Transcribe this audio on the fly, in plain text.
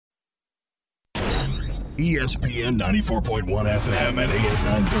ESPN 94.1 FM and AM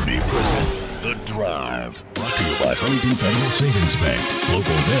 930 present The Drive. Brought to you by Huntington Federal Savings Bank.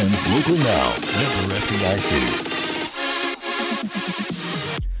 Local then, local now. Member FDIC.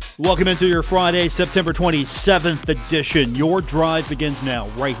 Welcome into your Friday, September 27th edition. Your drive begins now,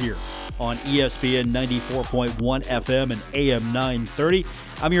 right here on ESPN 94.1 FM and AM 930.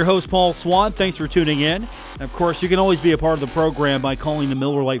 I'm your host, Paul Swan. Thanks for tuning in. And of course, you can always be a part of the program by calling the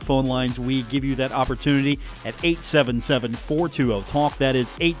Miller Lite phone lines. We give you that opportunity at 877-420-TALK. That is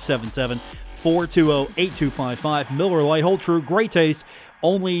 877-420-8255. Miller Lite, hold true, great taste.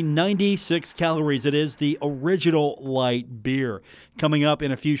 Only 96 calories. It is the original light beer. Coming up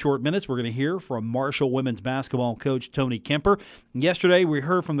in a few short minutes, we're going to hear from Marshall women's basketball coach Tony Kemper. Yesterday, we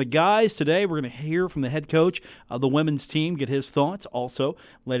heard from the guys. Today, we're going to hear from the head coach of the women's team, get his thoughts. Also,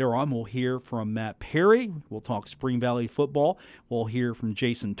 later on, we'll hear from Matt Perry. We'll talk Spring Valley football. We'll hear from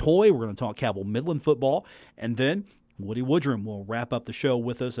Jason Toy. We're going to talk Cabell Midland football. And then Woody Woodrum will wrap up the show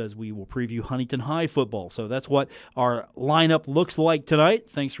with us as we will preview Huntington High football. So that's what our lineup looks like tonight.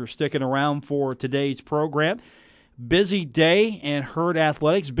 Thanks for sticking around for today's program. Busy day in Herd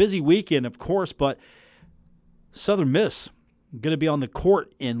Athletics. Busy weekend, of course, but Southern Miss going to be on the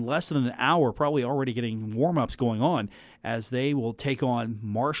court in less than an hour, probably already getting warm-ups going on as they will take on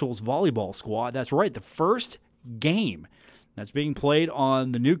Marshall's volleyball squad. That's right, the first game that's being played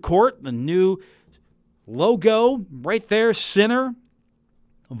on the new court, the new logo right there, center.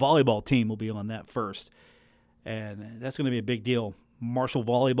 A volleyball team will be on that first. And that's going to be a big deal. Marshall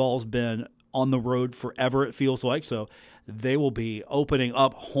volleyball's been on the road forever, it feels like. So they will be opening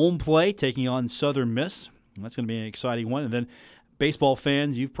up home play, taking on Southern Miss. And that's going to be an exciting one. And then baseball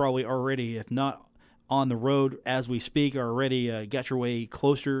fans, you've probably already, if not on the road as we speak, already got your way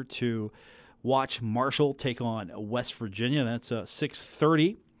closer to watch Marshall take on West Virginia. That's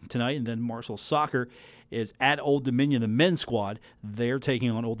 6:30 tonight. And then Marshall soccer is at Old Dominion, the men's squad. They're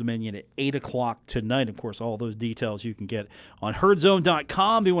taking on Old Dominion at 8 o'clock tonight. Of course, all those details you can get on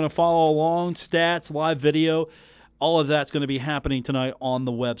herdzone.com. If you want to follow along, stats, live video, all of that's going to be happening tonight on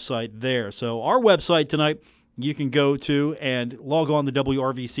the website there. So our website tonight, you can go to and log on to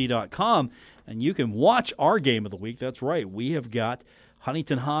WRVC.com, and you can watch our game of the week. That's right. We have got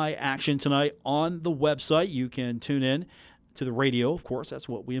Huntington High action tonight on the website. You can tune in to the radio, of course, that's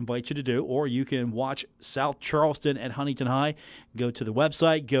what we invite you to do, or you can watch South Charleston at Huntington High. Go to the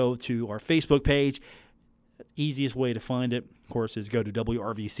website, go to our Facebook page. Easiest way to find it, of course, is go to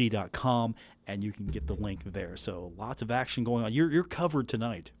WRVC.com, and you can get the link there. So lots of action going on. You're covered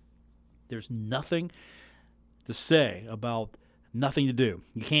tonight. There's nothing to say about nothing to do.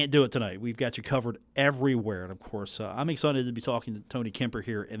 You can't do it tonight. We've got you covered everywhere. And, of course, I'm excited to be talking to Tony Kemper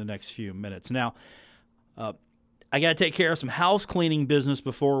here in the next few minutes. Now, I got to take care of some house cleaning business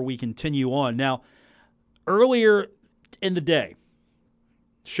before we continue on. Now, earlier in the day,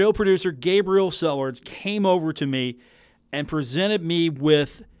 show producer Gabriel Sellards came over to me and presented me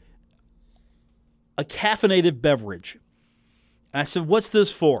with a caffeinated beverage. And I said, "What's this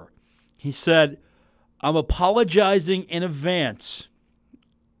for?" He said, "I'm apologizing in advance.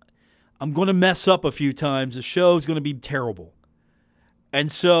 I'm going to mess up a few times. The show's going to be terrible." And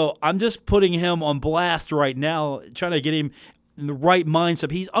so I'm just putting him on blast right now, trying to get him in the right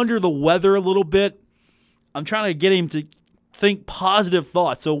mindset. He's under the weather a little bit. I'm trying to get him to think positive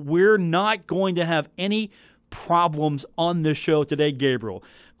thoughts. So we're not going to have any problems on this show today, Gabriel.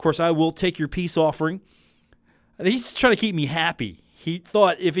 Of course, I will take your peace offering. He's trying to keep me happy. He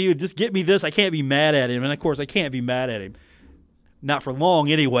thought if he would just get me this, I can't be mad at him. And, of course, I can't be mad at him. Not for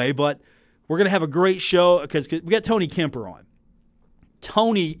long anyway, but we're going to have a great show because we got Tony Kemper on.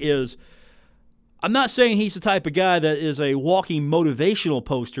 Tony is, I'm not saying he's the type of guy that is a walking motivational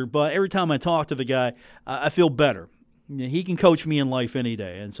poster, but every time I talk to the guy, I feel better. He can coach me in life any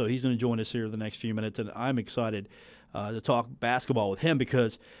day, and so he's going to join us here the next few minutes, and I'm excited to talk basketball with him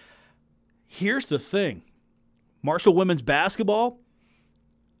because here's the thing. Marshall women's basketball,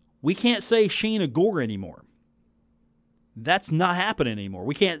 we can't say Shayna Gore anymore. That's not happening anymore.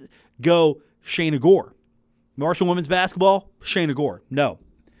 We can't go Shayna Gore. Marshall women's basketball, Shayna Gore. No,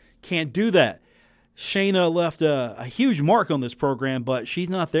 can't do that. Shayna left a huge mark on this program, but she's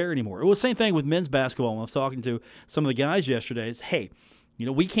not there anymore. It was the same thing with men's basketball. When I was talking to some of the guys yesterday, it's, hey,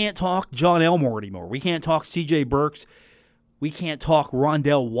 we can't talk John Elmore anymore. We can't talk C.J. Burks. We can't talk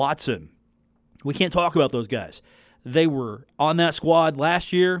Rondell Watson. We can't talk about those guys. They were on that squad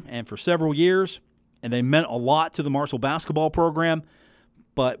last year and for several years, and they meant a lot to the Marshall basketball program,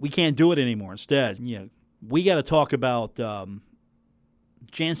 but we can't do it anymore. Instead, we got to talk about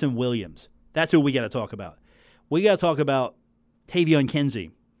Jansen Williams. That's who we got to talk about. We got to talk about Tavion Kinsey.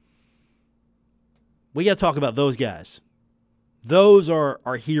 We got to talk about those guys. Those are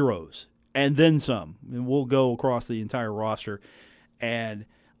our heroes, and then some. And we'll go across the entire roster and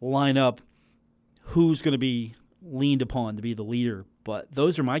line up who's going to be leaned upon to be the leader. But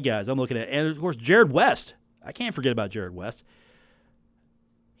those are my guys I'm looking at. And, of course, Jared West. I can't forget about Jared West.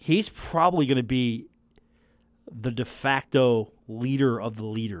 He's probably going to be the de facto leader of the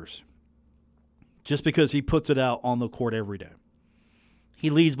leaders just because he puts it out on the court every day. He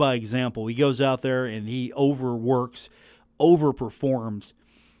leads by example. He goes out there and he overworks, overperforms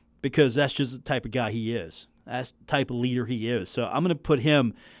because that's just the type of guy he is. That's the type of leader he is. So I'm going to put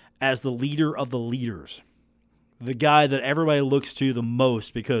him as the leader of the leaders, the guy that everybody looks to the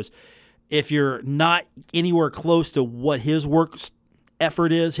most, because if you're not anywhere close to what his work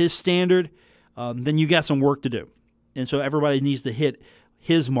effort is, his standard, then you got some work to do. And so everybody needs to hit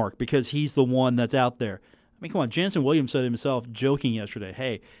his mark because he's the one that's out there. I mean, come on, Jansen Williams said himself, joking yesterday,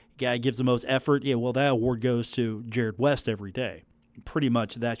 hey, guy gives the most effort. Yeah, well, that award goes to Jared West every day. Pretty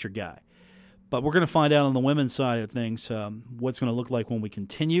much that's your guy. But we're going to find out on the women's side of things what's going to look like when we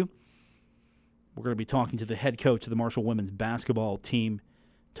continue. We're going to be talking to the head coach of the Marshall women's basketball team,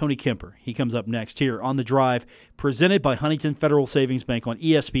 Tony Kemper. He comes up next here on The Drive, presented by Huntington Federal Savings Bank on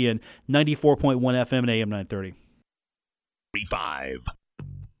ESPN 94.1 FM and AM 930. 35.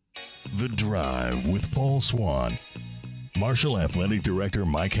 The Drive with Paul Swan. Marshall Athletic Director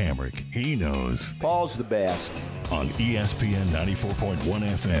Mike Hamrick. He knows. Paul's the best. On ESPN 94.1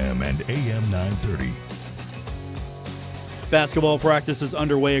 FM and AM 930. Basketball practice is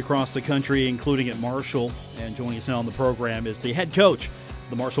underway across the country, including at Marshall. And joining us now on the program is the head coach of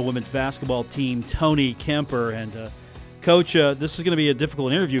the Marshall women's basketball team, Tony Kemper. And, Coach, this is going to be a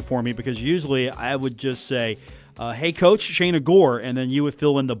difficult interview for me because usually I would just say, hey, Coach, Shayna Gore, and then you would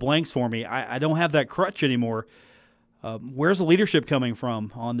fill in the blanks for me. I don't have that crutch anymore. Where's the leadership coming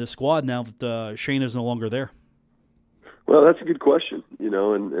from on this squad now that Shayna's no longer there? Well, that's a good question,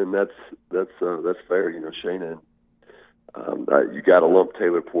 and that's fair. Shayna, you got to lump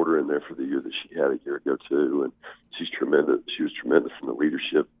Taylor Porter in there for the year that she had a year ago too, and she's tremendous. She was tremendous in the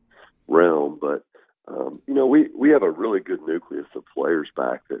leadership realm. But we have a really good nucleus of players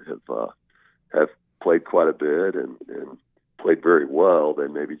back that have played quite a bit and played very well. They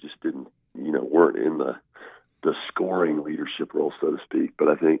maybe just didn't, weren't in the scoring leadership role, so to speak. But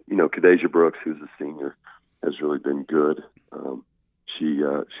I think, Kadasia Brooks, who's a senior, has really been good. She's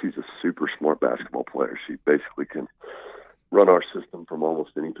a super smart basketball player. She basically can run our system from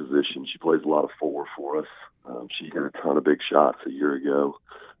almost any position. She plays a lot of forward for us. She hit a ton of big shots a year ago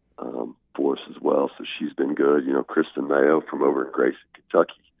for us as well, so she's been good. Kristen Mayo from over in Grayson,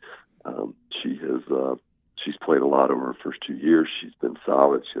 Kentucky. She's played a lot over her first 2 years. She's been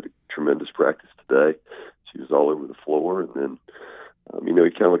solid. She had a tremendous practice today. She was all over the floor. And then, you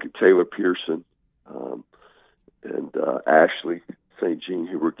kind of look at Taylor Pearson and Ashley St. Jean,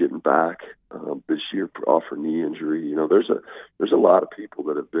 who we're getting back this year off her knee injury. There's a lot of people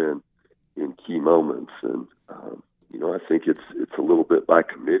that have been in key moments. And, I think it's a little bit by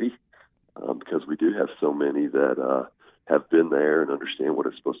committee because we do have so many that have been there and understand what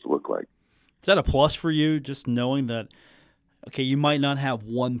it's supposed to look like. Is that a plus for you, just knowing that, okay, you might not have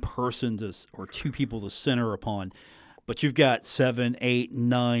one person or two people to center upon, but you've got 7, 8,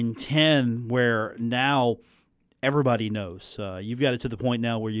 9, 10 where now everybody knows. You've got it to the point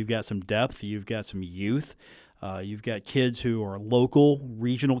now where you've got some depth, you've got some youth, you've got kids who are local,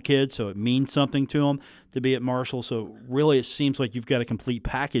 regional kids, so it means something to them to be at Marshall. So really it seems like you've got a complete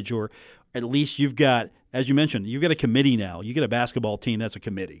package, or at least you've got, as you mentioned, you've got a committee now. You get a basketball team that's a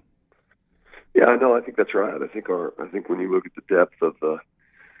committee. Yeah, no, I think that's right. I think when you look at the depth of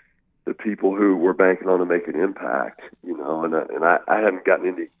the people who we're banking on to make an impact, and I haven't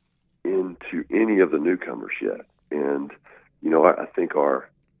gotten into any of the newcomers yet. And I think our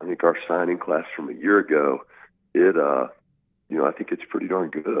signing class from a year ago, I think it's pretty darn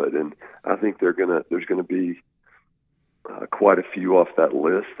good. And I think there's gonna be quite a few off that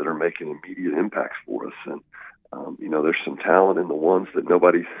list that are making immediate impacts for us. And there's some talent in the ones that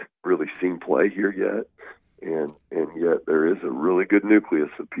nobody's really seen play here yet, and yet there is a really good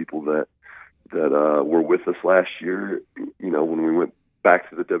nucleus of people that were with us last year. When we went back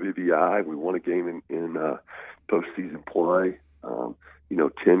to the WBI, we won a game in postseason play.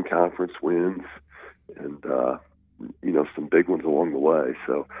 10 conference wins, and some big ones along the way.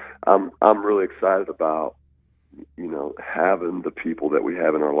 So I'm really excited about having the people that we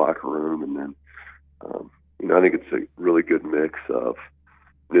have in our locker room, and then. I think it's a really good mix of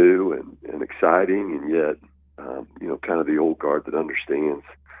new and exciting, and yet, kind of the old guard that understands,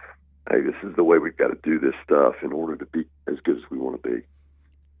 hey, this is the way we've got to do this stuff in order to be as good as we want to be.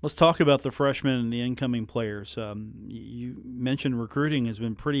 Let's talk about the freshmen and the incoming players. You mentioned recruiting has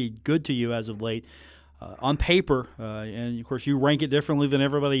been pretty good to you as of late. On paper, and of course you rank it differently than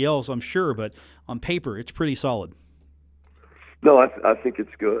everybody else, I'm sure, but on paper it's pretty solid. No, I think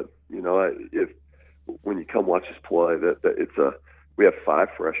it's good. You know, if when you come watch us play, we have 5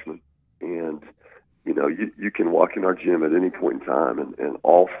 freshmen, and you know you can walk in our gym at any point in time, and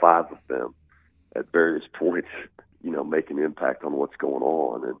all 5 of them at various points, you know, make an impact on what's going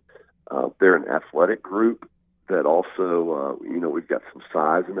on. And they're an athletic group that also, you know, we've got some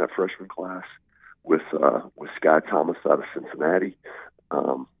size in that freshman class with Sky Thomas out of Cincinnati.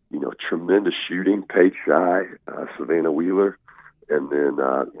 You know, tremendous shooting, Paige Shy, Savannah Wheeler, and then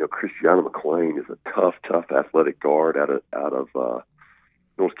you know, Christiana McLean is a tough athletic guard out of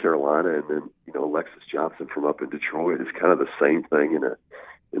North Carolina, and then you know, Alexis Johnson from up in Detroit is kind of the same thing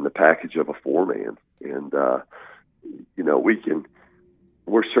in the package of a 4-man. And you know,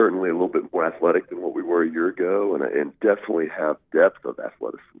 we're certainly a little bit more athletic than what we were a year ago, and definitely have depth of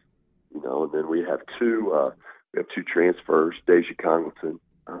athleticism. You know, and then we have two transfers, Deja Congleton,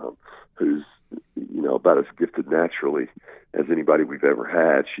 who's, you know, about as gifted naturally as anybody we've ever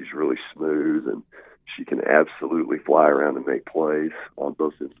had. She's really smooth, and she can absolutely fly around and make plays on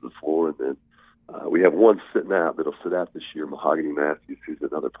both ends of the floor. And then we have one sitting out that'll sit out this year, Mahogany Matthews, who's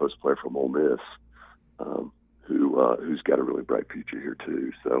another post player from Ole Miss, who's got a really bright future here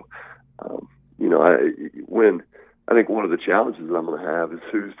too. So, you know, I think one of the challenges that I'm going to have is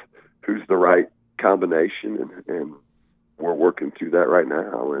who's the right combination, and we're working through that right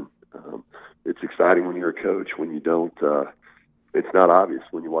now. And it's exciting when you're a coach when you don't. It's not obvious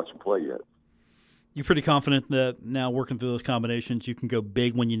when you watch them play yet. You're pretty confident that now working through those combinations, you can go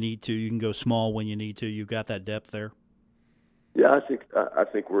big when you need to, you can go small when you need to. You've got that depth there. Yeah, I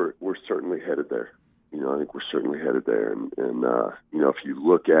think we're certainly headed there. You know, I think we're certainly headed there. And you know, if you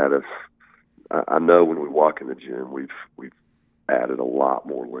look at us, I know when we walk in the gym, we've added a lot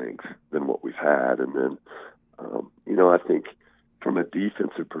more length than what we've had. And then, you know, I think from a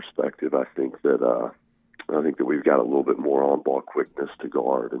defensive perspective, I think that we've got a little bit more on-ball quickness to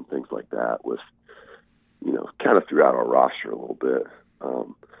guard and things like that with, you know, kind of throughout our roster a little bit.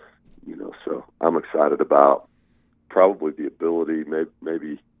 You know, so I'm excited about probably the ability,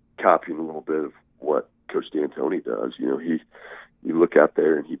 maybe copying a little bit of what Coach D'Antoni does. You know, you look out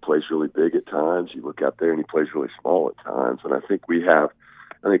there and he plays really big at times. You look out there and he plays really small at times. And I think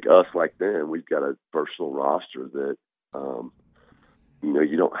us like them, we've got a versatile roster that, you know,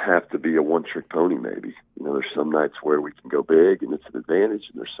 you don't have to be a one-trick pony maybe. You know, there's some nights where we can go big and it's an advantage,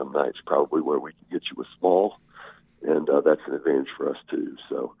 and there's some nights probably where we can get you with small, and that's an advantage for us too.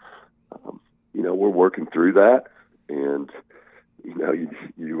 So, you know, we're working through that, and, you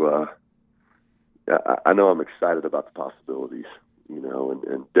know, I know I'm excited about the possibilities, you know,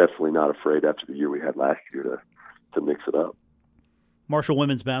 and definitely not afraid after the year we had last year to mix it up. Marshall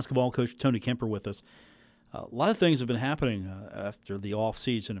women's basketball coach Tony Kemper with us. A lot of things have been happening after the off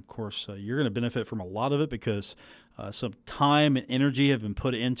season. Of course, you're going to benefit from a lot of it because some time and energy have been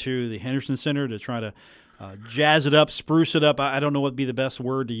put into the Henderson Center to try to jazz it up, spruce it up. I don't know what would be the best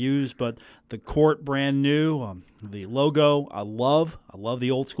word to use, but the court brand new, the logo I love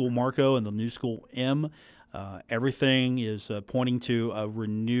the old school Marco and the new school M. Everything is pointing to a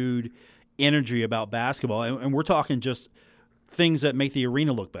renewed energy about basketball, and we're talking just things that make the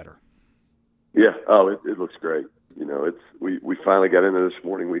arena look better. Yeah. Oh, it looks great. You know, we finally got in there this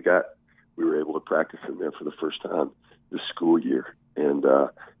morning. We were able to practice in there for the first time this school year, and you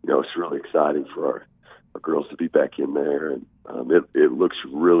know, it's really exciting for our girls to be back in there, and it looks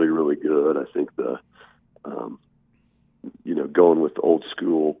really, really good. I think you know, going with the old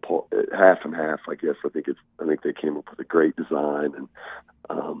school half and half, I guess. I think they came up with a great design, and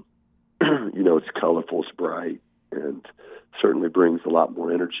you know, it's colorful, it's bright, and certainly brings a lot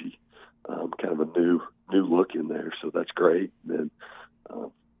more energy. Kind of a new look in there, so that's great. And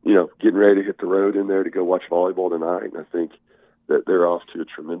then, you know, getting ready to hit the road in there to go watch volleyball tonight, and I think that they're off to a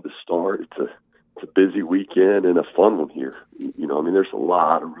tremendous start. It's a busy weekend and a fun one here. You know, I mean, there's a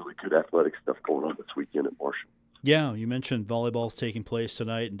lot of really good athletic stuff going on this weekend at Marshall. Yeah, you mentioned volleyball's taking place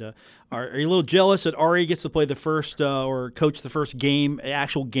tonight, and are you a little jealous that Ari gets to play the first or coach the first game,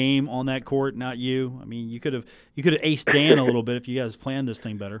 actual game on that court, not you? I mean, you could have aced Dan a little bit if you guys planned this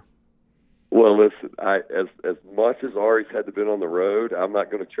thing better. Well, listen, as much as Ari's had to been on the road, I'm not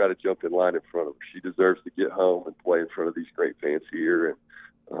going to try to jump in line in front of her. She deserves to get home and play in front of these great fans here.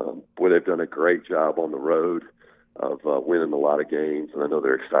 And boy, they've done a great job on the road of winning a lot of games, and I know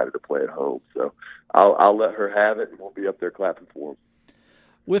they're excited to play at home. So I'll let her have it, and we'll be up there clapping for them.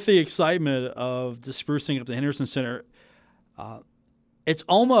 With the excitement of just sprucing up the Henderson Center, it's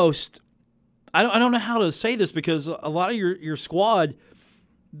almost I don't know how to say this because a lot of your squad,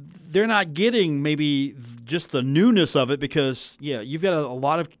 they're not getting maybe just the newness of it because you've got a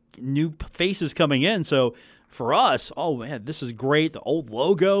lot of new faces coming in. So for us, oh man, this is great. The old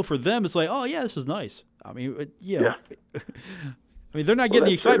logo for them, it's like, oh yeah, this is nice. I mean, yeah. I mean, they're not getting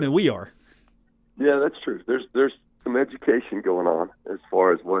the excitement we are. Yeah, that's true. There's some education going on as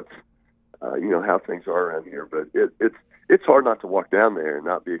far as what's how things are around here, but it's hard not to walk down there and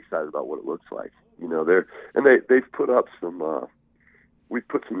not be excited about what it looks like. They've put up some. We've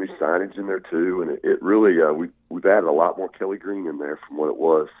put some new signage in there too, and it really we've added a lot more Kelly green in there from what it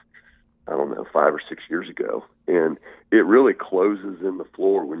was, I don't know, 5 or 6 years ago, and it really closes in the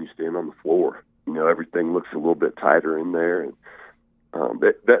floor when you stand on the floor. Everything looks a little bit tighter in there, and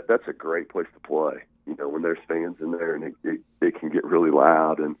that's a great place to play. When there's fans in there, and it can get really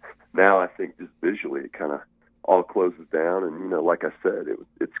loud. And now I think just visually it kind of all closes down, and like I said,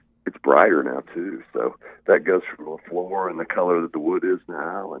 it's brighter now too. So that goes from the floor and the color that the wood is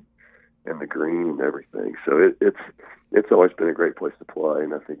now, and the green and everything. So it's always been a great place to play,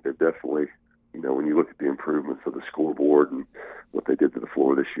 and I think they're definitely, when you look at the improvements of the scoreboard and what they did to the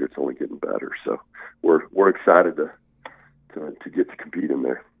floor this year, it's only getting better. So we're excited to get to compete in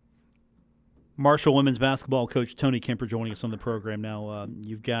there. Marshall women's basketball coach Tony Kemper joining us on the program now.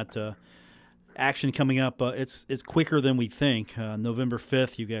 You've got action coming up. It's quicker than we think. November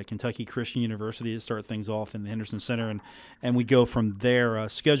 5th, you've got Kentucky Christian University to start things off in the Henderson Center, and we go from there.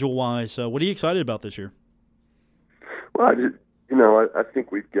 Schedule-wise, what are you excited about this year? Well, I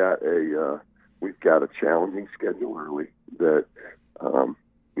think we've got a challenging schedule early that,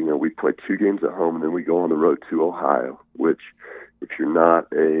 we play 2 games at home, and then we go on the road to Ohio, which, if you're not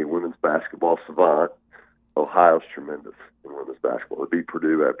a women's basketball savant, Ohio's tremendous in women's basketball. It beat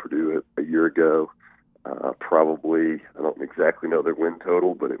Purdue at Purdue a year ago. Probably, I don't exactly know their win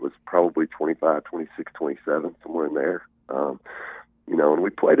total, but it was probably 25, 26, 27, somewhere in there. And we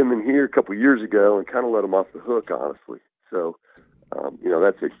played them in here a couple of years ago and kind of let them off the hook, honestly. So,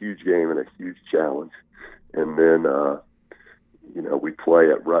 that's a huge game and a huge challenge. And then, we play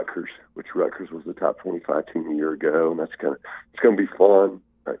at Rutgers, which Rutgers was the top 25 team a year ago, and it's going to be fun.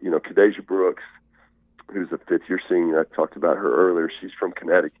 Kadeja Brooks, who's a fifth-year senior, I talked about her earlier. She's from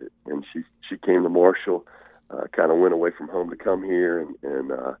Connecticut, and she came to Marshall, kind of went away from home to come here,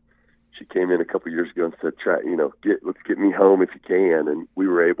 and she came in a couple of years ago and said, let's get me home if you can, and we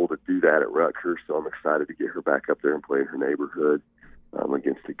were able to do that at Rutgers, so I'm excited to get her back up there and play in her neighborhood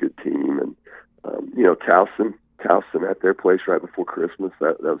against a good team. And, Towson at their place right before Christmas,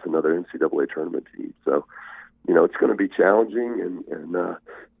 that was another NCAA tournament team. So, it's going to be challenging, and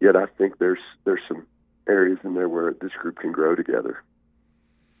yet I think there's some areas in there where this group can grow together.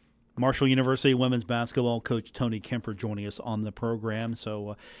 Marshall University women's basketball coach Tony Kemper joining us on the program.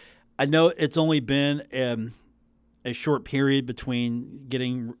 So I know it's only been a short period between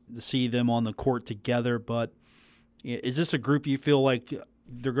getting to see them on the court together, but is this a group you feel like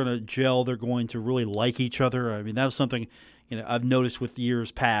they're going to gel, they're going to really like each other? I mean, that was something I've noticed with years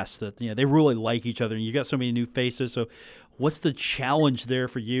past that they really like each other, and you got so many new faces. So what's the challenge there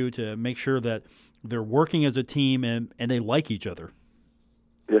for you to make sure that they're working as a team and they like each other?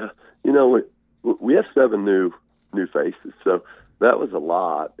 Yeah, we have 7 new faces, so that was a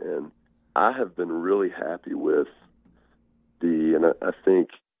lot, and I have been really happy with and I think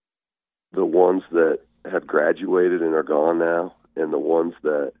the ones that have graduated and are gone now, and the ones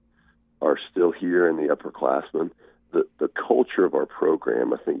that are still here in the upperclassmen, the culture of our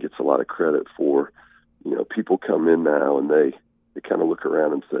program, I think, gets a lot of credit for, people come in now and they kind of look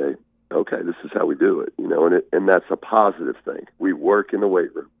around and say, okay, this is how we do it, and that's a positive thing. We work in the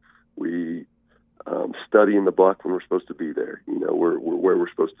weight room. We study in the buck when we're supposed to be there. We're where we're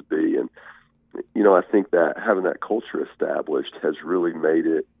supposed to be. And, I think that having that culture established has really made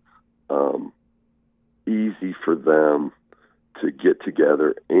it easy for them to get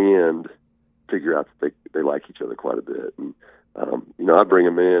together and figure out that they like each other quite a bit. And, I bring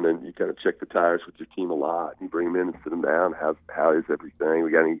them in and you kind of check the tires with your team a lot. You bring them in and sit them down. How is everything?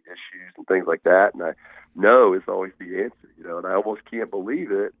 We got any issues and things like that? And I know is always the answer, and I almost can't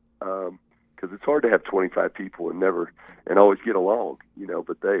believe it because it's hard to have 25 people and always get along,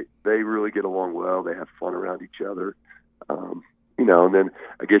 but they really get along well. They have fun around each other, and then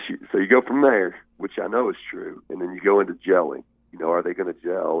I guess you go from there, which I know is true, and then you go into gelling. Are they going to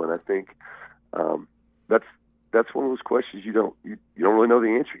gel? And I think that's one of those questions you don't really know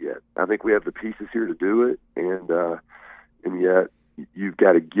the answer yet. I think we have the pieces here to do it, and yet you've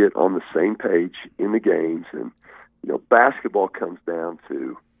got to get on the same page in the games. And basketball comes down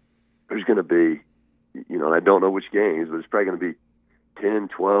to there's going to be, and I don't know which games, but it's probably going to be 10,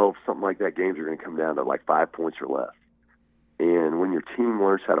 12, something like that, games are going to come down to like 5 points or less. And when your team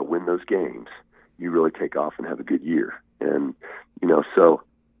learns how to win those games, you really take off and have a good year. And, so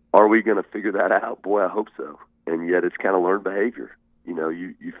are we going to figure that out? Boy, I hope so. And yet it's kind of learned behavior.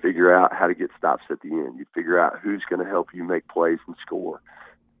 You figure out how to get stops at the end. You figure out who's going to help you make plays and score.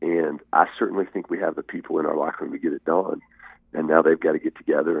 And I certainly think we have the people in our locker room to get it done. And now they've got to get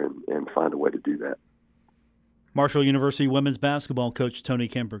together and find a way to do that. Marshall University women's basketball coach Tony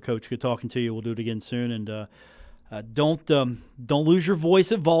Kemper. Coach, good talking to you. We'll do it again soon. And don't lose your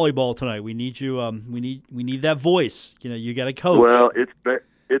voice at volleyball tonight. We need you. We need that voice. You got to coach. Well,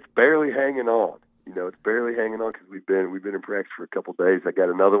 it's barely hanging on. It's barely hanging on because we've been in practice for a couple of days. I got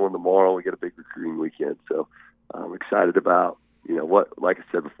another one tomorrow. We got a big recruiting weekend, so I'm excited about what. Like I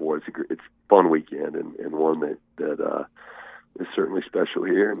said before, it's a fun weekend and one that is certainly special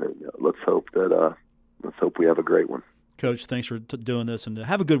here. And let's hope we have a great one. Coach, thanks for doing this, and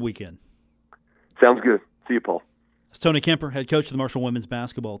have a good weekend. Sounds good. See you, Paul. It's Tony Kemper, head coach of the Marshall women's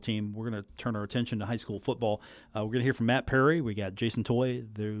basketball team. We're going to turn our attention to high school football. We're going to hear from Matt Perry. We got Jason Toy.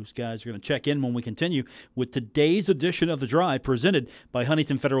 Those guys are going to check in when we continue with today's edition of The Drive, presented by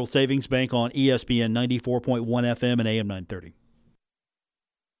Huntington Federal Savings Bank on ESPN 94.1 FM and AM 930.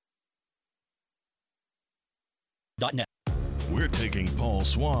 .net. We're taking Paul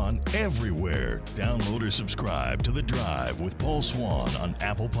Swann everywhere. Download or subscribe to The Drive with Paul Swann on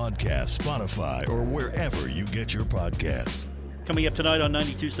Apple Podcasts, Spotify, or wherever you get your podcasts. Coming up tonight on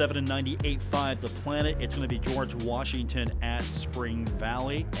 92.7 and 98.5 The Planet, it's going to be George Washington at Spring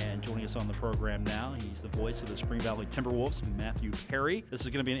Valley. And joining us on the program now, he's the voice of the Spring Valley Timberwolves, Matthew Perry. This is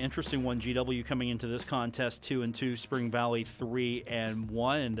going to be an interesting one, GW, coming into this contest 2-2, Spring Valley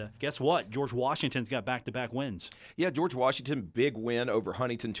 3-1. And guess what? George Washington's got back-to-back wins. Yeah, George Washington, big win over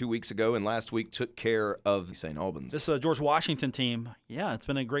Huntington 2 weeks ago, and last week took care of St. Albans. This George Washington team, yeah, it's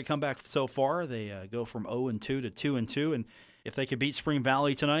been a great comeback so far. They go from 0-2 to 2-2, and if they could beat Spring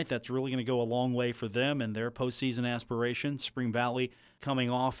Valley tonight, that's really going to go a long way for them and their postseason aspirations. Spring Valley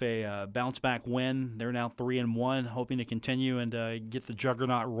coming off a bounce-back win. They're now 3-1, hoping to continue and get the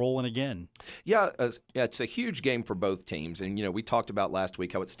juggernaut rolling again. Yeah, it's a huge game for both teams. And, we talked about last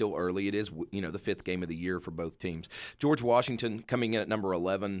week how it's still early. It is, the fifth game of the year for both teams. George Washington coming in at number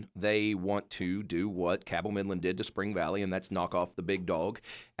 11. They want to do what Cabell Midland did to Spring Valley, and that's knock off the big dog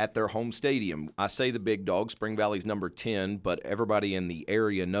at their home stadium. I say the big dog. Spring Valley's number 10, but everybody in the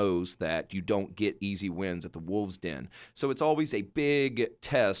area knows that you don't get easy wins at the Wolves' Den. So it's always a big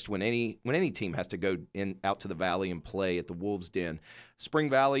test when any team has to go out to the Valley and play at the Wolves' Den. Spring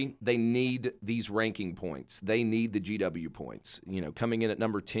Valley, they need these ranking points. They need the GW points. Coming in at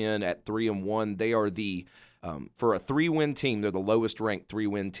number 10 at 3-1, they are the for a 3-win team, they're the lowest ranked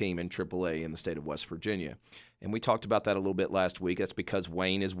 3-win team in AAA in the state of West Virginia. And we talked about that a little bit last week. That's because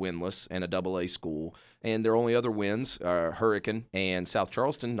Wayne is winless and a AA school. And their only other wins are Hurricane and South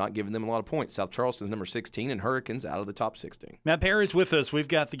Charleston, not giving them a lot of points. South Charleston's number 16 and Hurricane's out of the top 16. Matt Perry's with us. We've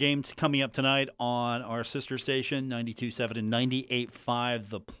got the games coming up tonight on our sister station, 92.7 and 98.5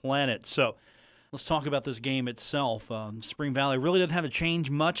 The Planet. So let's talk about this game itself. Spring Valley really doesn't have to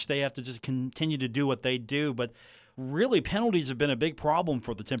change much. They have to just continue to do what they do. But really, penalties have been a big problem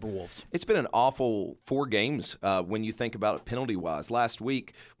for the Timberwolves. It's been an awful 4 games when you think about it penalty-wise. Last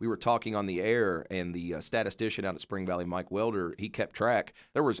week, we were talking on the air, and the statistician out at Spring Valley, Mike Welder, he kept track.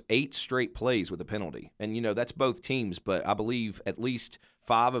 There was 8 straight plays with a penalty. And, that's both teams, but I believe at least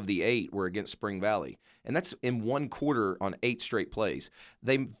 5 of the 8 were against Spring Valley. And that's in 1 quarter on 8 straight plays.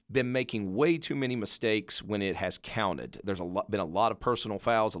 They've been making way too many mistakes when it has counted. There's been a lot of personal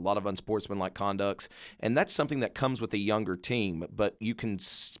fouls, a lot of unsportsmanlike conducts, and that's something that comes with a younger team. But you can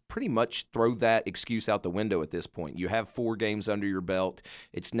pretty much throw that excuse out the window at this point. You have 4 games under your belt.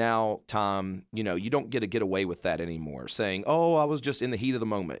 It's now time, you don't get away with that anymore, saying, oh, I was just in the heat of the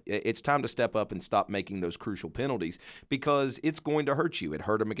moment. It's time to step up and stop making those crucial penalties because it's going to hurt you. It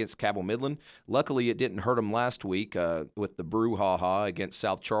hurt them against Cabell Midland. Luckily, it didn't hurt them last week with the brouhaha against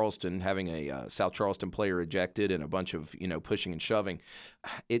South Charleston, having a South Charleston player ejected and a bunch of pushing and shoving.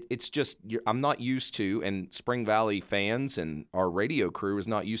 It's just I'm not used to, and Spring Valley fans and our radio crew is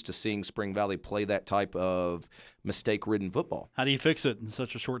not used to seeing Spring Valley play that type of mistake-ridden football. How do you fix it in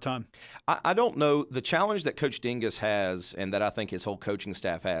such a short time? I don't know. The challenge that Coach Dingus has and that I think his whole coaching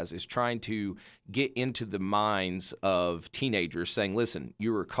staff has is trying to get into the minds of teenagers saying, listen,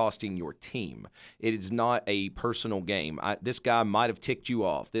 you are costing your team. It is not a personal game. This guy might have ticked you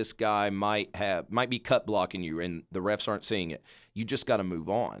off. This guy might be cut blocking you and the refs aren't seeing it. You just got to move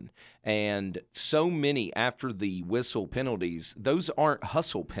on. And so many after the whistle penalties, those aren't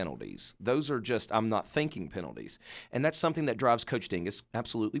hustle penalties. Those are just I'm not thinking penalties. And that's something that drives Coach Dingus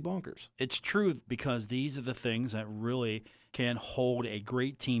absolutely bonkers. It's true, because these are the things that really can hold a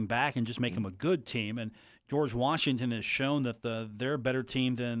great team back and just make them a good team. And George Washington has shown that they're a better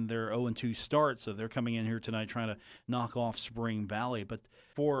team than their 0-2 start, so they're coming in here tonight trying to knock off Spring Valley. But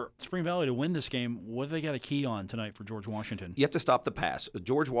for Spring Valley to win this game, what do they got a key on tonight for George Washington? You have to stop the pass.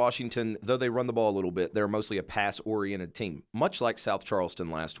 George Washington, though they run the ball a little bit, they're mostly a pass-oriented team, much like South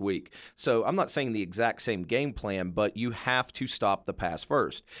Charleston last week. So I'm not saying the exact same game plan, but you have to stop the pass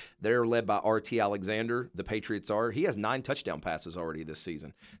first. They're led by R.T. Alexander, the Patriots are. He has 9 touchdown passes already this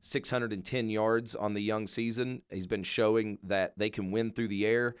season, 610 yards on the young season. He's been showing that they can win through the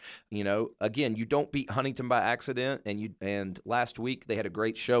air. You know, again, you don't beat Huntington by accident, and last week they had a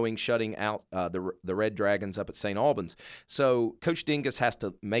great showing shutting out the Red Dragons up at St. Albans. So Coach Dingus has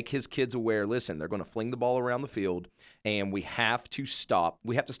to make his kids aware, listen, they're going to fling the ball around the field, and we have to stop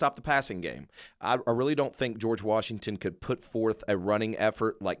the passing game. I really don't think George Washington could put forth a running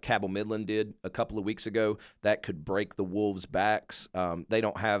effort like Cabell Midland did a couple of weeks ago that could break the Wolves' backs. They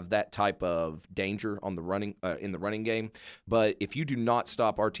don't have that type of danger on the running in the running game. But if you do not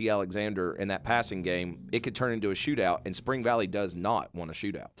stop R.T. Alexander in that passing game, it could turn into a shootout, and Spring Valley does not want a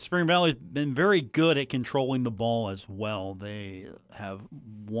shootout. Spring Valley's been very good at controlling the ball as well. They have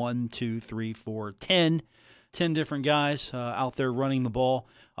 10 different guys out there running the ball.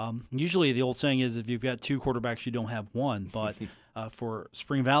 Usually the old saying is if you've got 2 quarterbacks, you don't have one. But for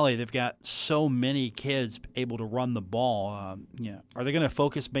Spring Valley, they've got so many kids able to run the ball. Are they going to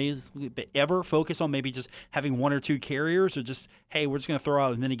focus on maybe just having 1 or 2 carriers, or just, hey, we're just going to throw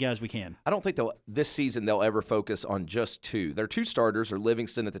out as many guys as we can? I don't think this season they'll ever focus on just 2. Their 2 starters are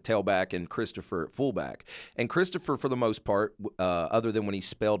Livingston at the tailback and Christopher at fullback. And Christopher, for the most part, other than when he's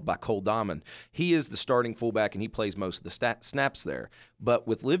spelled by Cole Diamond, he is the starting fullback and he plays most of the snaps there. But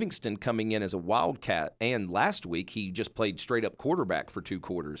with Livingston coming in as a wildcat, and last week he just played straight-up quarterback for 2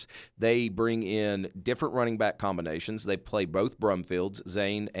 quarters, they bring in different running back combinations. They play both Brumfields,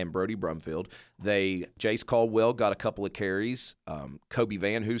 Zane and Brody Brumfield. Jace Caldwell got a couple of carries. Kobe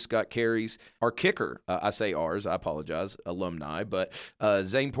Van Hoos got carries. Our kicker, I say ours, I apologize, alumni, but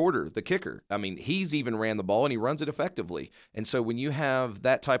Zane Porter, the kicker, I mean, he's even ran the ball and he runs it effectively. And so when you have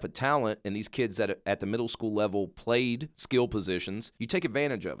that type of talent and these kids that at the middle school level played skill positions, you take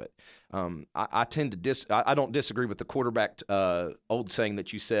advantage of it. I tend to I don't disagree with the quarterback old saying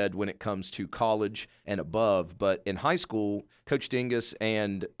that you said when it comes to college and above, but in high school, Coach Dingus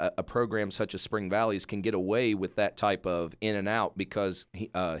and a program such as Spring Valley's can get away with that type of in and out because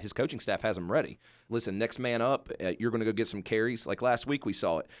his coaching staff has him ready. Listen, next man up, you're going to go get some carries. Like last week we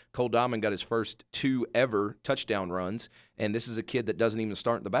saw it. Cole Diamond got his first 2 ever touchdown runs, and this is a kid that doesn't even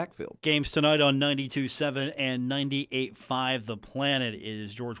start in the backfield. Games tonight on 92.7 and 98.5 The Planet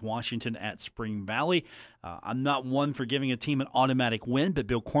is George Washington at Spring Valley. I'm not one for giving a team an automatic win, but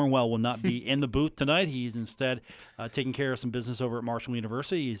Bill Cornwell will not be in the booth tonight. He's instead taking care of some business over at Marshall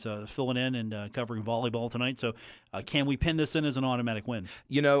University. He's filling in and covering volleyball tonight. So can we pin this in as an automatic win?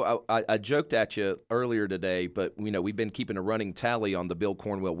 You know, I joked at you earlier today, but, you know, we've been keeping a running tally on the Bill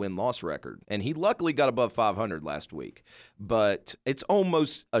Cornwell win-loss record, and he luckily got above 500 last week. But it's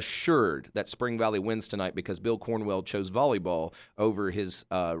almost assured that Spring Valley wins tonight because Bill Cornwell chose volleyball over his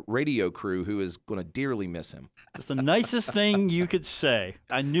radio crew, who is going to dearly miss him. It's the nicest thing you could say.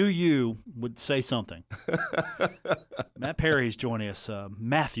 I knew you would say something. Matt Perry is joining us.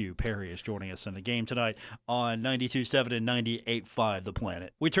 Matthew Perry is joining us in the game tonight on 92.7 and 98.5 The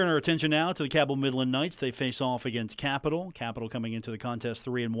Planet. We turn our attention now to the Cabell Midland Knights. They face off against Capital. Capital coming into the contest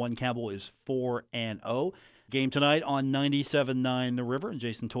 3-1. Cabell is 4-0. Game tonight on 97.9 The River, and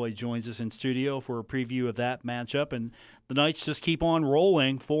Jason Toy joins us in studio for a preview of that matchup. And the Knights just keep on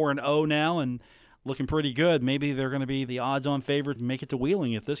rolling, 4-0 now, and looking pretty good. Maybe they're going to be the odds-on favorite to make it to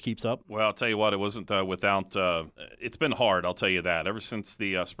Wheeling if this keeps up. Well, I'll tell you what, it wasn't without it's been hard, I'll tell you that. Ever since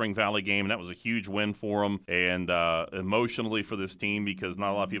the Spring Valley game, that was a huge win for them, and emotionally for this team because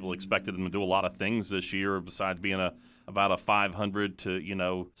not a lot of people expected them to do a lot of things this year besides being about a 500 to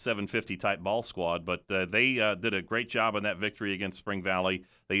 750 type ball squad, but they did a great job in that victory against Spring Valley.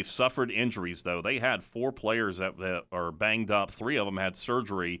 They've suffered injuries, though. They had 4 players that are banged up. 3 of them had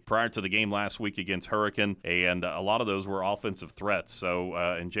surgery prior to the game last week against Hurricane, and a lot of those were offensive threats. So,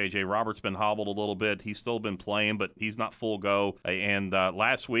 and J.J. Roberts been hobbled a little bit. He's still been playing, but he's not full go. And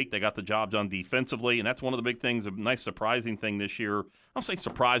last week they got the job done defensively, and that's one of the big things, a nice surprising thing this year I'll say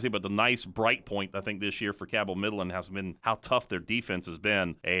surprising, but the nice bright point I think this year for Cabell Midland has been how tough their defense has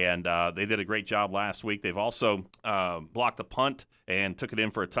been, and they did a great job last week. They've also blocked a punt and took it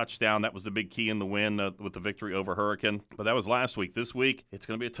in for a touchdown. That was the big key in the win with the victory over Hurricane. But that was last week. This week, it's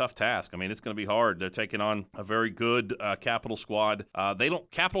going to be a tough task. I mean, it's going to be hard. They're taking on a very good Capital squad.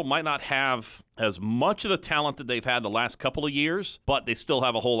 Capital might not have as much of the talent that they've had the last couple of years, but they still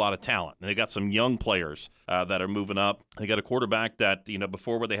have a whole lot of talent. And they got some young players that are moving up. They got a quarterback that,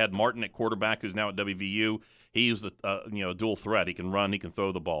 before where they had Martin at quarterback, who's now at WVU, he's a dual threat. He can run, he can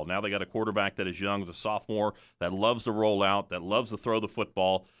throw the ball. Now they got a quarterback that is young, as a sophomore, that loves to roll out, that loves to throw the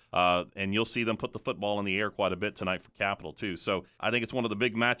football. And you'll see them put the football in the air quite a bit tonight for Capital, too. So I think it's one of the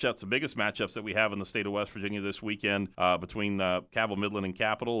big matchups, the biggest matchups that we have in the state of West Virginia this weekend between Cabell Midland and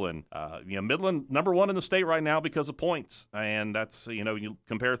Capital. And, Midland, number one in the state right now because of points. And that's, you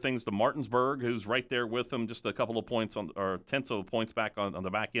compare things to Martinsburg, who's right there with them, just a couple of points or tenths of points back on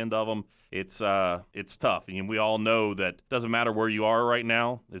the back end of them. It's tough. And we all know that it doesn't matter where you are right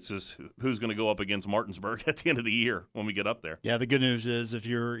now. It's just who's going to go up against Martinsburg at the end of the year when we get up there. Yeah, the good news is if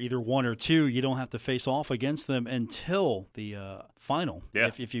you're either one or two, you don't have to face off against them until the final. Yeah.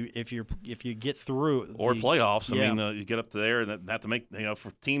 If you get through or playoffs. Yeah. I mean, you get up there and have to make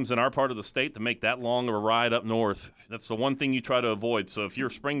for teams in our part of the state to make that long of a ride up north. That's the one thing you try to avoid. So if you're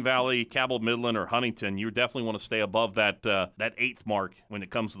Spring Valley, Cabell Midland, or Huntington, you definitely want to stay above that eighth mark when it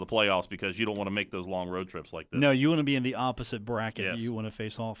comes to the playoffs because you don't want to make those long road trips like this. No, you want to be in the opposite bracket. Yes. You want to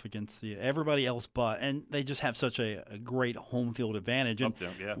face off against everybody else, and they just have such a great home field advantage. And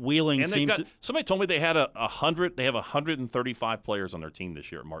Wheeling seems somebody told me they had 100. They have 135 players on their team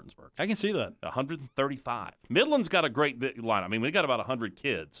this year at Martinsburg. I can see that. 135. Midland's got a great line. I mean, we got about 100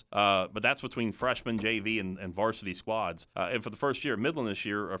 kids, but that's between freshman, JV, and varsity squads. And for the first year at Midland this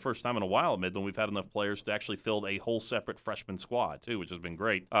year, our first time in a while at Midland, we've had enough players to actually fill a whole separate freshman squad too, which has been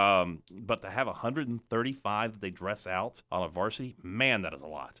great. But to have 135 that they dress out on a varsity, man, that is a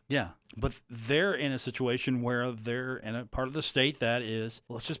lot. Yeah. But they're in a situation where they're in a part of the state that is,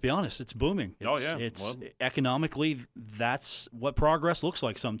 let's just be honest, it's booming. It's economically, that's what progress looks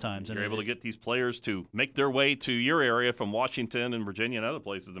like sometimes. You're able to get these players to make their way to your area from Washington and Virginia and other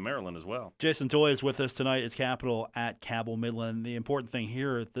places in Maryland as well. Jason Toy is with us tonight. It's Capital at Cabell Midland. The important thing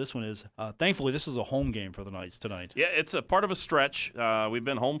here at this one is, thankfully, this is a home game for the Knights tonight. Yeah, it's a part of a stretch. We've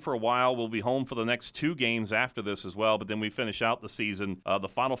been home for a while. We'll be home for the next 2 games after this as well, but then we finish out the season. The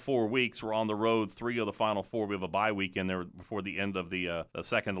final 4 weeks, we're on the road. 3 of the final 4. We have a bye week in there before the end of the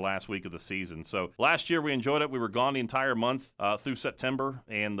second to last week of the season. So last year we enjoyed it. We were gone the entire month through September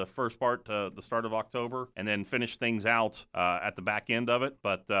and the first part, the start of October, and then finished things out at the back end of it.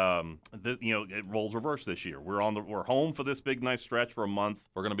 But it rolls reverse this year. We're home for this big nice stretch for a month.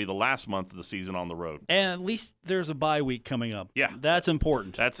 We're going to be the last month of the season on the road. And at least there's a bye week coming up. Yeah, that's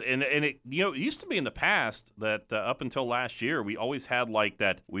important. It used to be in the past that up until last year we always had like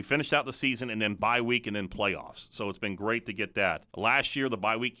that. We finished out the season and then bye week and then playoffs. So it's been great to get that. Last year the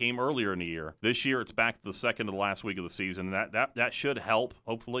bye week came earlier in the year. This year it's back to the second to the last week of the season. And that should help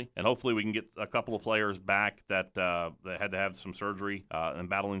hopefully, and hopefully we can get a couple of players back that had to have some surgery and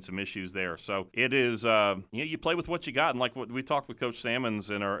battling some issues there. So it is you play with what you got, and like what we talked with Coach Salmons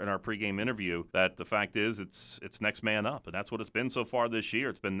in our pregame interview, that the fact is it's next man up, and that's what it's been so far this year.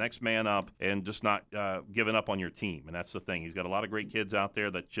 It's been next man up and just not giving up on your team, and that's the thing. He's got a lot of great kids out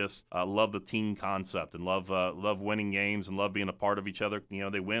there that just love the team concept and love winning games and love being a part of each other.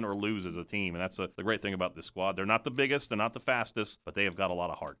 They win or lose as a team, and that's the great thing about this squad. They're not the biggest, they're not the fastest, but they have got a lot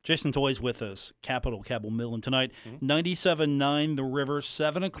of heart. Jason Toy's with us, Cabell Midland tonight. 97.9 The River,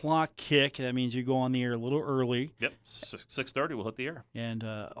 7 o'clock kick. That means you go on the air a little early. Yep, 6:30 we'll hit the air. And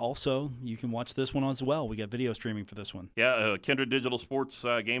also, you can watch this one as well. We got video streaming for this one. Yeah, Kindred Digital Sports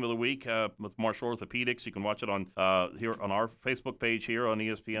Game of the Week with Marshall Orthopedics. You can watch it on here on our Facebook page here on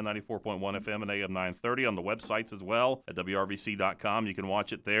ESPN 94.1 FM and AM 930 on the websites as well at WRVC.com. You can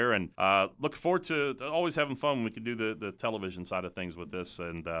watch it there, and look forward to always having fun when we can do the television side of things with this.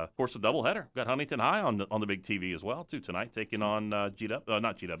 And of course, the doubleheader. We've got Huntington High on the big TV as well too tonight, taking on not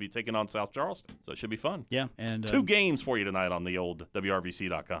GW, taking on South Charleston. So it should be fun. Yeah, and 2 games for you tonight on the old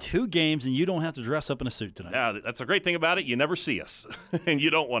WRVC.com. 2 games, and you don't have to dress up in a suit tonight. Yeah, that's a great thing about it. You never see us, and you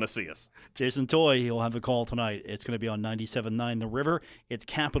don't want to see us. Jason Toy, he'll have the call tonight. It's going to be on 97.9 The River. It's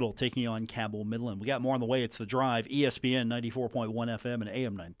Capital taking on Cabell Midland. We got more on the way. It's The Drive, ESPN 94.1 FM and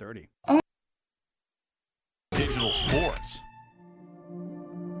AM 930. Digital Sports.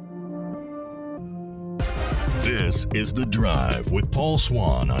 This is The Drive with Paul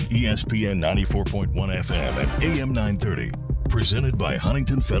Swan on ESPN 94.1 FM and AM 930. Presented by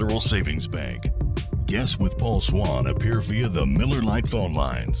Huntington Federal Savings Bank. Guests with Paul Swann appear via the Miller Lite phone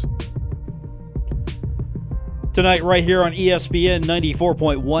lines. Tonight, right here on ESPN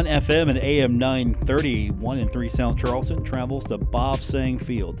 94.1 FM and AM 930, 1-3 South Charleston travels to Bob Sang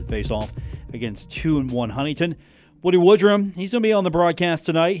Field to face off against 2-1 Huntington. Woody Woodrum, he's going to be on the broadcast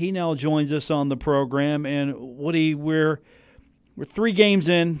tonight. He now joins us on the program. And Woody, we're 3 games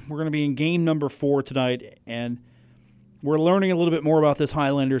in. We're going to be in game number 4 tonight, and we're learning a little bit more about this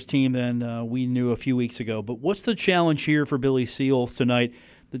Highlanders team than we knew a few weeks ago. But what's the challenge here for Billy Seals tonight?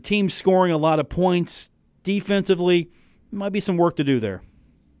 The team's scoring a lot of points. Defensively, might be some work to do there.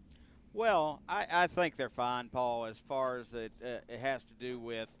 Well, I think they're fine, Paul, as far as it has to do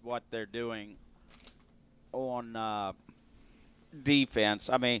with what they're doing on defense.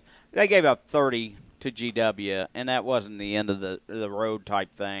 I mean, they gave up 30 to GW, and that wasn't the end of the road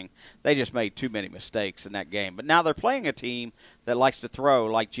type thing. They just made too many mistakes in that game. But now they're playing a team that likes to throw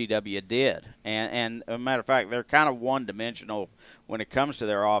like GW did. And as a matter of fact, they're kind of one-dimensional when it comes to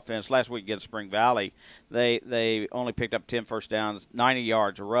their offense. Last week against Spring Valley, they only picked up 10 first downs, 90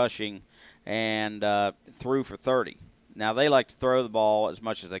 yards rushing, and threw for 30. Now, they like to throw the ball as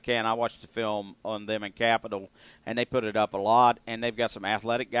much as they can. I watched the film on them in Capital, and they put it up a lot, and they've got some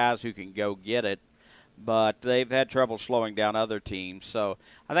athletic guys who can go get it, but they've had trouble slowing down other teams. So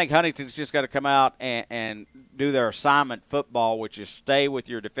I think Huntington's just got to come out and do their assignment football, which is stay with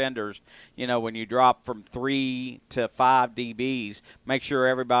your defenders. You know, when you drop from 3 to 5 DBs, make sure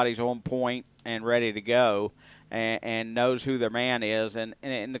everybody's on point and ready to go and knows who their man is. And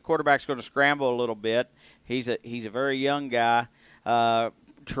the quarterback's going to scramble a little bit. He's a very young guy.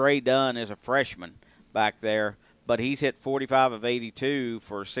 Trey Dunn is a freshman back there, but he's hit 45 of 82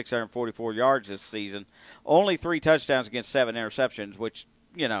 for 644 yards this season. Only 3 touchdowns against 7 interceptions, which,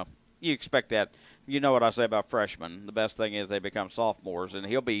 you know, you expect that. You know what I say about freshmen. The best thing is they become sophomores, and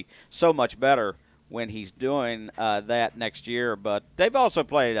he'll be so much better when he's doing that next year. But they've also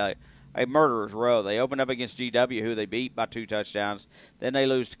played a murderer's row. They opened up against GW, who they beat by 2 touchdowns. Then they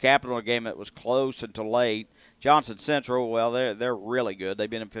lose to Capital in a game that was close until late. Johnson Central, well, they're really good. They've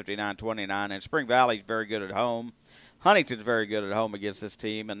been in 59-29, and Spring Valley's very good at home. Huntington's very good at home against this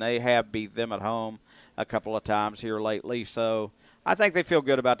team, and they have beat them at home a couple of times here lately. So I think they feel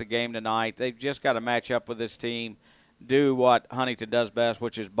good about the game tonight. They've just got to match up with this team, do what Huntington does best,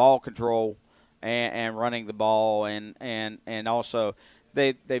 which is ball control and running the ball, and also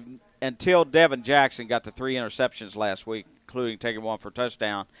they've until Devin Jackson got the 3 interceptions last week, including taking 1 for a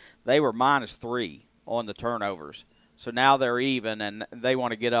touchdown, they were -3 on the turnovers. So now they're even, and they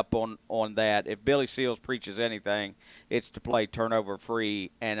want to get up on that. If Billy Seals preaches anything, it's to play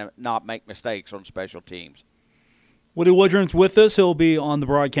turnover-free and not make mistakes on special teams. Woody Woodrum's with us. He'll be on the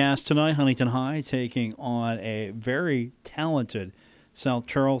broadcast tonight. Huntington High taking on a very talented South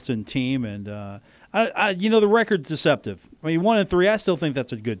Charleston team, and you know, the record's deceptive. I mean, 1-3, I still think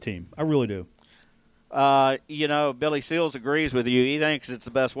that's a good team. I really do. You know, Billy Seals agrees with you. He thinks it's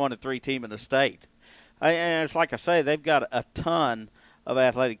the best 1-3 team in the state. And it's like I say, they've got a ton of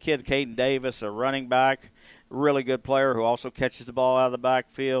athletic kids. Caden Davis, a running back, really good player who also catches the ball out of the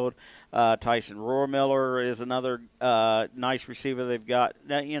backfield. Tyson Rohrmiller is another nice receiver they've got.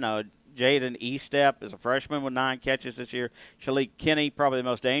 You know, Jaden Estep is a freshman with 9 catches this year. Shalik Kinney, probably the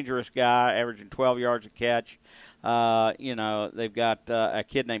most dangerous guy, averaging 12 yards a catch. You know, they've got a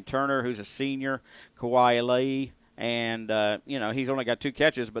kid named Turner who's a senior, Kawhi Lee, and, you know, he's only got 2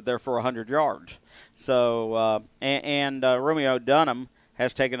 catches, but they're for 100 yards. So, Romeo Dunham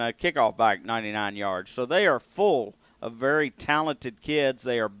has taken a kickoff back 99 yards. So they are full of very talented kids.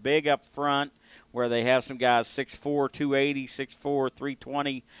 They are big up front, where they have some guys 6'4", 280, 6'4",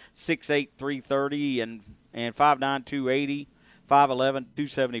 320, 6'8", 330, and 5'9", 280, 5'11",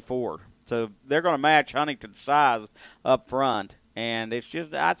 274. So they're going to match Huntington's size up front. And it's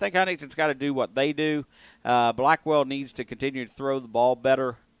just, I think Huntington's got to do what they do. Blackwell needs to continue to throw the ball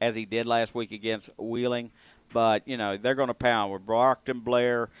better, as he did last week against Wheeling. But, you know, they're going to pound with Brockton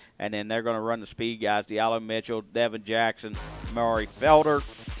Blair, and then they're going to run the speed guys, Diallo Mitchell, Devin Jackson, Maury Felder.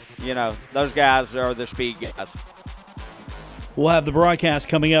 You know, those guys are the speed guys. We'll have the broadcast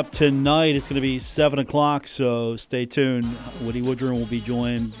coming up tonight. It's going to be 7 o'clock, so stay tuned. Woody Woodrum will be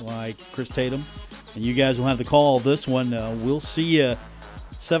joined by Chris Tatum, and you guys will have the call this one. We'll see you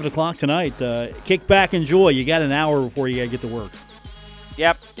 7 o'clock tonight. Kick back, enjoy. You got an hour before you got to get to work.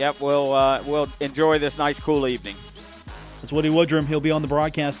 Yep. We'll enjoy this nice, cool evening. That's Woody Woodrum. He'll be on the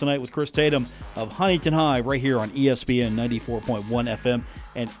broadcast tonight with Chris Tatum of Huntington High right here on ESPN 94.1 FM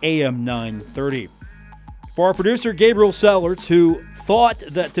and AM 930. For our producer, Gabriel Sellers, who thought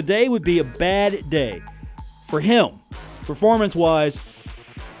that today would be a bad day for him, performance-wise,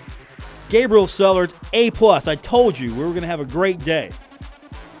 Gabriel Sellers, A+. I told you we were going to have a great day.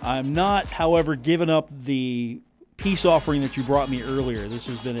 I'm not, however, giving up the peace offering that you brought me earlier. This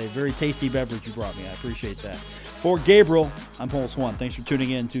has been a very tasty beverage you brought me. I appreciate that. For Gabriel, I'm Paul Swann. Thanks for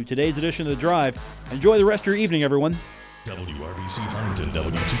tuning in to today's edition of The Drive. Enjoy the rest of your evening, everyone. WRBC Huntington,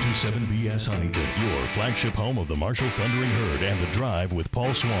 W227BS Huntington, your flagship home of the Marshall Thundering Herd and The Drive with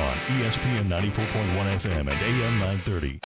Paul Swann, ESPN 94.1 FM and AM 930.